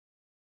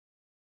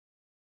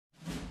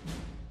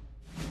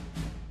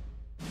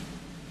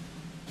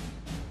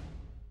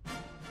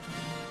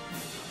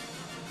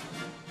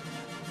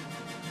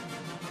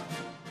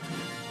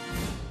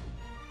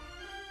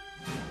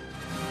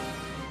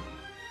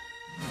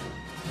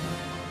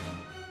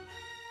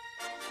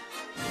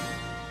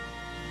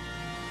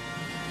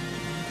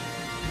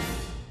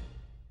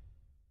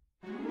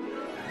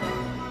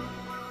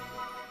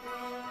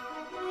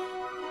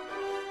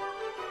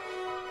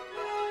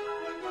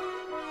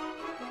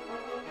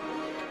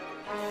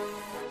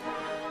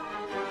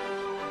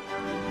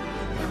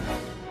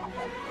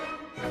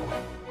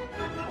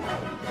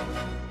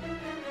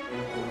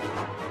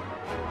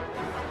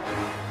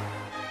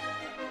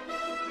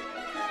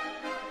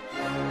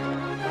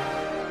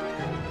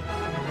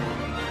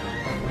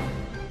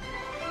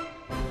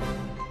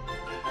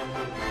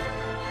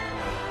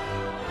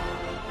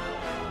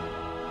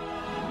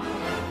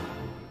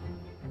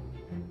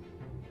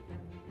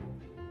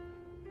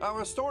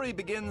Our story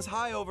begins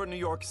high over New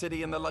York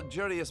City in the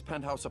luxurious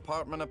penthouse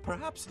apartment of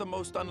perhaps the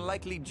most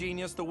unlikely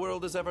genius the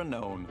world has ever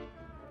known.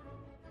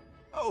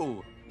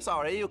 Oh,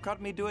 sorry, you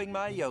caught me doing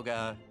my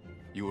yoga.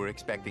 You were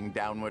expecting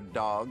downward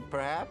dog,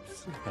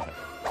 perhaps?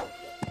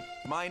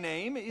 My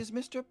name is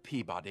Mr.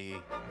 Peabody.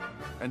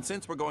 And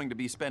since we're going to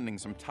be spending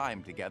some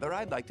time together,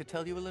 I'd like to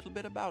tell you a little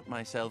bit about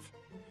myself.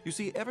 You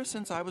see, ever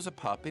since I was a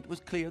pup, it was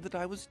clear that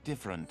I was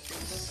different.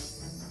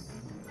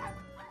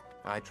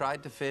 I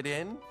tried to fit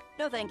in.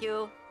 No, thank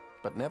you.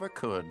 But never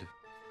could.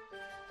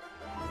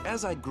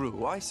 As I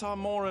grew, I saw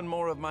more and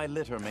more of my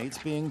litter mates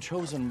being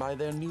chosen by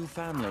their new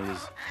families.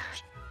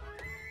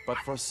 But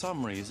for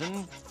some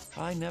reason,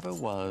 I never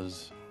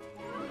was.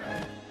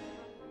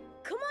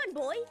 Come on,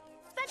 boy.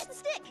 Fetch the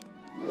stick.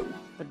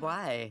 But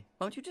why?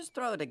 Won't you just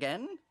throw it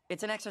again?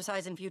 It's an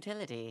exercise in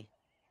futility.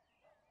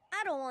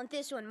 I don't want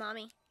this one,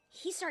 Mommy.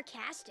 He's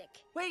sarcastic.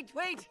 Wait!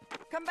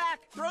 Come back!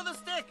 Throw the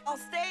stick! I'll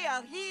stay,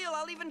 I'll heal,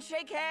 I'll even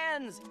shake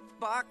hands!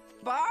 Bark!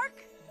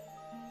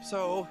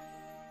 So,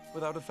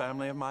 without a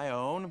family of my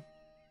own,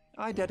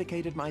 I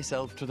dedicated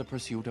myself to the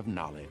pursuit of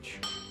knowledge,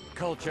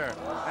 culture,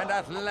 and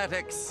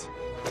athletics.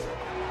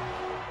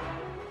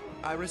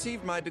 I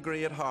received my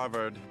degree at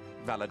Harvard,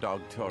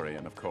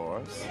 valedictorian, of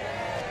course.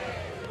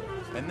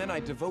 And then I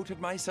devoted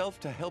myself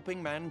to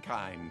helping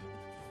mankind.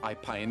 I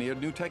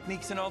pioneered new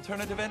techniques in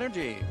alternative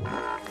energy,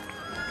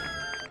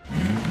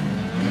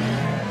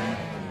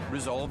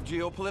 resolved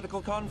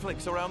geopolitical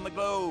conflicts around the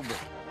globe.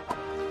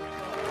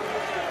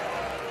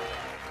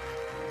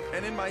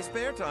 And in my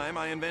spare time,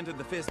 I invented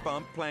the fist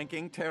bump,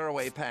 planking,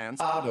 tearaway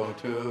pants,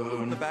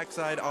 auto-tune, the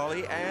backside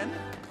ollie, and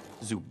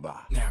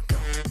Zumba. Now go.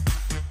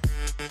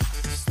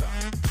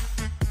 Stop.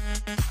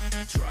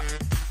 Try.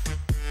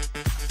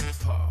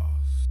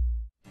 Pause.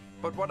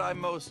 But what I'm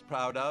most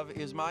proud of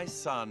is my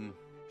son,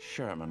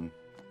 Sherman.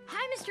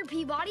 Hi, Mr.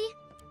 Peabody.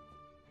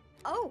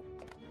 Oh.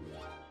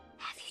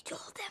 Have you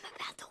told them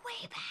about the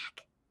way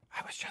back?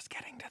 I was just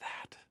getting to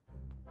that.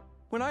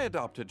 When I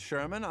adopted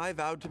Sherman, I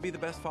vowed to be the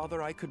best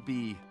father I could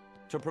be,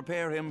 to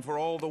prepare him for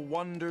all the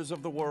wonders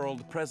of the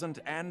world, present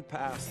and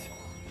past.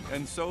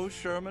 And so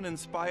Sherman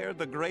inspired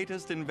the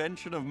greatest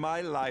invention of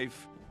my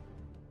life,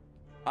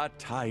 a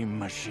time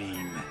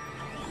machine.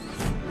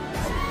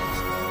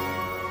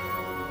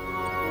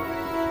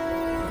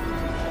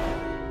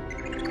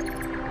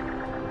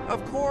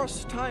 Of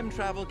course, time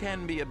travel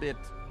can be a bit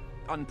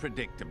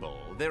unpredictable.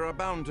 There are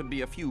bound to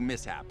be a few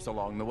mishaps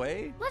along the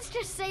way. Let's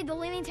just say the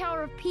Leaning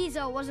Tower of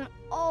Pisa wasn't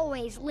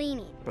always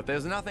leaning. But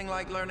there's nothing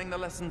like learning the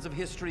lessons of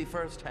history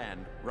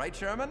firsthand. Right,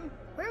 Sherman?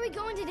 Where are we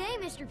going today,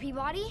 Mr.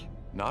 Peabody?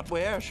 Not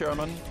where,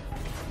 Sherman.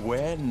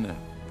 When?